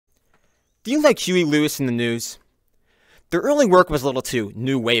Do you like Huey Lewis and the News? Their early work was a little too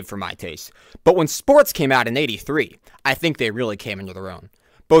new wave for my taste, but when Sports came out in '83, I think they really came into their own,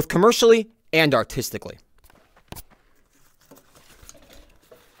 both commercially and artistically.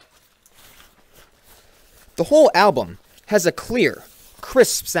 The whole album has a clear,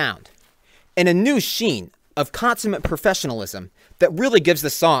 crisp sound, and a new sheen of consummate professionalism that really gives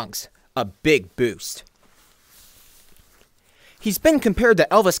the songs a big boost. He's been compared to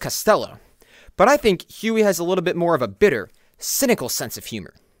Elvis Costello, but I think Huey has a little bit more of a bitter, cynical sense of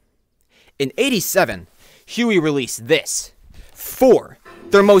humor. In '87, Huey released this, for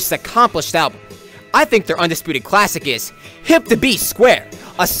their most accomplished album. I think their undisputed classic is Hip to Be Square,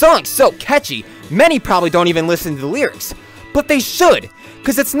 a song so catchy, many probably don't even listen to the lyrics, but they should,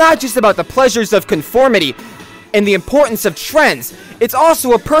 because it's not just about the pleasures of conformity and the importance of trends, it's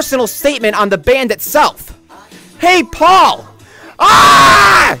also a personal statement on the band itself. Hey, Paul!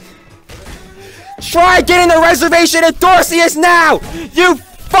 Ah! Try getting a reservation at Dorcius now! You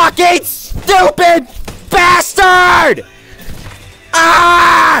fucking stupid bastard!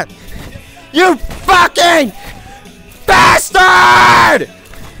 Ah! You fucking bastard!